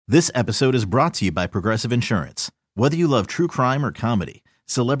This episode is brought to you by Progressive Insurance. Whether you love true crime or comedy,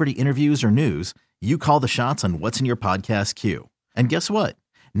 celebrity interviews or news, you call the shots on what's in your podcast queue. And guess what?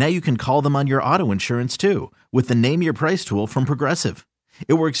 Now you can call them on your auto insurance too with the Name Your Price tool from Progressive.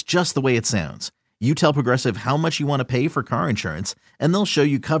 It works just the way it sounds. You tell Progressive how much you want to pay for car insurance, and they'll show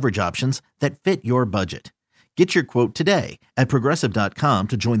you coverage options that fit your budget. Get your quote today at Progressive.com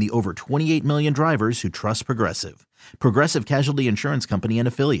to join the over 28 million drivers who trust Progressive. Progressive Casualty Insurance Company and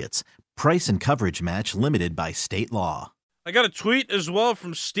Affiliates. Price and coverage match limited by state law. I got a tweet as well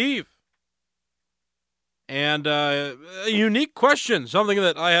from Steve. And a unique question, something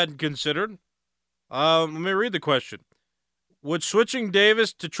that I hadn't considered. Let me read the question. Would switching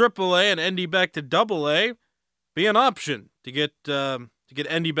Davis to AAA and Endy back to AA be an option to get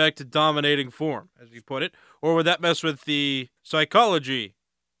Endy back to dominating form, as you put it? Or would that mess with the psychology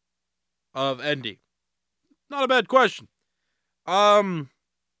of Endy? Not a bad question. I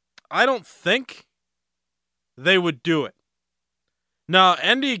don't think they would do it. Now,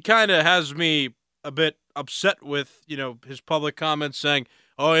 Endy kind of has me a bit upset with, his public comments saying,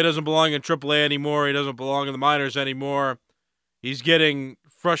 oh, he doesn't belong in AAA anymore. He doesn't belong in the minors anymore. He's getting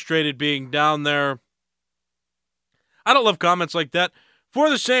frustrated being down there. I don't love comments like that for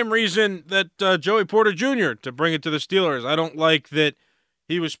the same reason that Joey Porter Jr., to bring it to the Steelers. I don't like that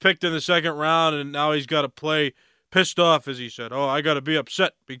he was picked in the second round and now he's got to play pissed off, as he said. Oh, I got to be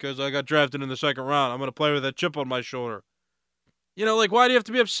upset because I got drafted in the second round. I'm going to play with that chip on my shoulder. Why do you have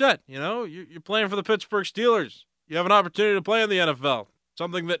to be upset? You're playing for the Pittsburgh Steelers. You have an opportunity to play in the NFL,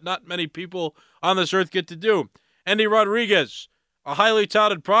 something that not many people on this earth get to do. Endy Rodriguez, a highly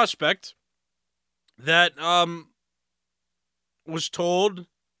touted prospect that was told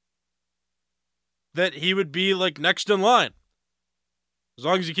that he would be next in line. As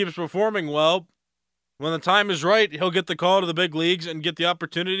long as he keeps performing well, when the time is right, he'll get the call to the big leagues and get the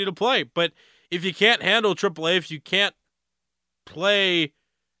opportunity to play. But if you can't handle AAA, if you can't play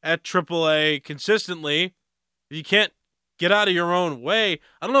at AAA consistently, if you can't get out of your own way,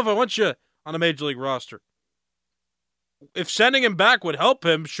 I don't know if I want you on a major league roster. If sending him back would help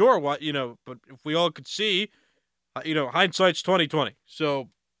him, sure, but if we all could see, hindsight's 20/20. So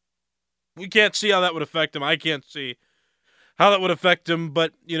we can't see how that would affect him. I can't see how that would affect him.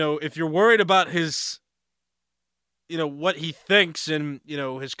 But, if you're worried about his, what he thinks and,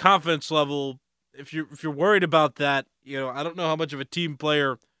 his confidence level, if you're worried about that, I don't know how much of a team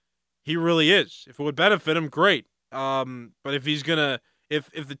player he really is. If it would benefit him, great. But if he's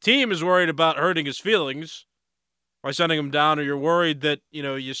if the team is worried about hurting his feelings by sending him down, or you're worried that,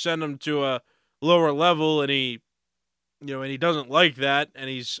 you send him to a lower level and he doesn't like that and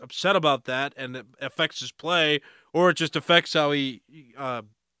he's upset about that and it affects his play, or it just affects how he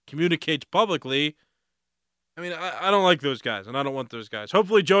communicates publicly. I mean, I don't like those guys and I don't want those guys.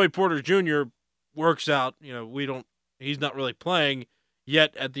 Hopefully Joey Porter Jr. works out. He's not really playing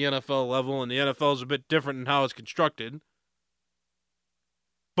yet at the NFL level, and the NFL is a bit different in how it's constructed.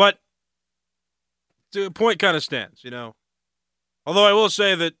 But the point kind of stands, Although I will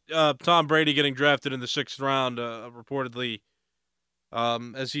say that Tom Brady getting drafted in the 6th round reportedly,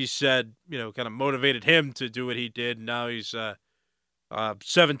 as he said, kind of motivated him to do what he did. Now he's a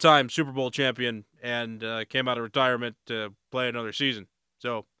 7-time Super Bowl champion and came out of retirement to play another season.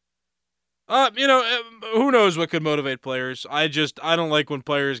 So, who knows what could motivate players. I don't like when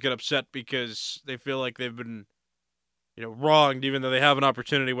players get upset because they feel like they've been, wronged, even though they have an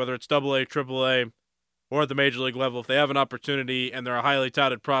opportunity, whether it's AA, AAA, or at the major league level. If they have an opportunity and they're a highly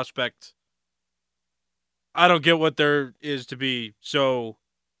touted prospect, I don't get what there is to be so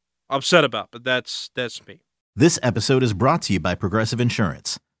upset about, but that's me. This episode is brought to you by Progressive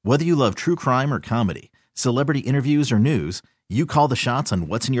Insurance. Whether you love true crime or comedy, celebrity interviews or news, you call the shots on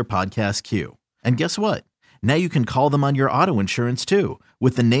what's in your podcast queue. And guess what? Now you can call them on your auto insurance too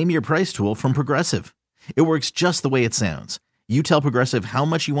with the Name Your Price tool from Progressive. It works just the way it sounds. You tell Progressive how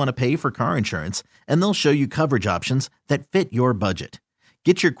much you want to pay for car insurance, and they'll show you coverage options that fit your budget.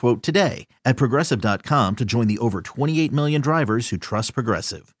 Get your quote today at Progressive.com to join the over 28 million drivers who trust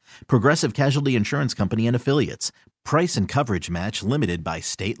Progressive. Progressive Casualty Insurance Company and Affiliates. Price and coverage match limited by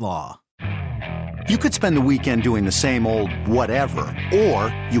state law. You could spend the weekend doing the same old whatever,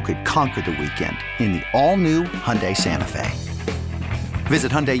 or you could conquer the weekend in the all-new Hyundai Santa Fe.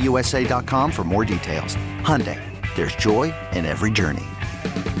 Visit HyundaiUSA.com for more details. Hyundai, there's joy in every journey.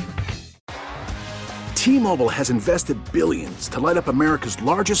 T-Mobile has invested billions to light up America's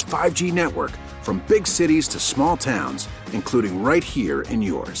largest 5G network, from big cities to small towns, including right here in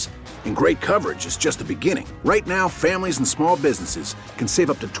yours. And great coverage is just the beginning. Right now, families and small businesses can save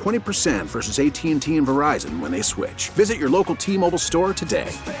up to 20% versus AT&T and Verizon when they switch. Visit your local T-Mobile store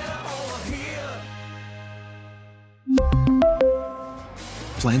today.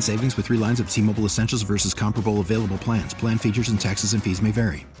 Plan savings with 3 lines of T-Mobile Essentials versus comparable available plans. Plan features and taxes and fees may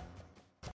vary.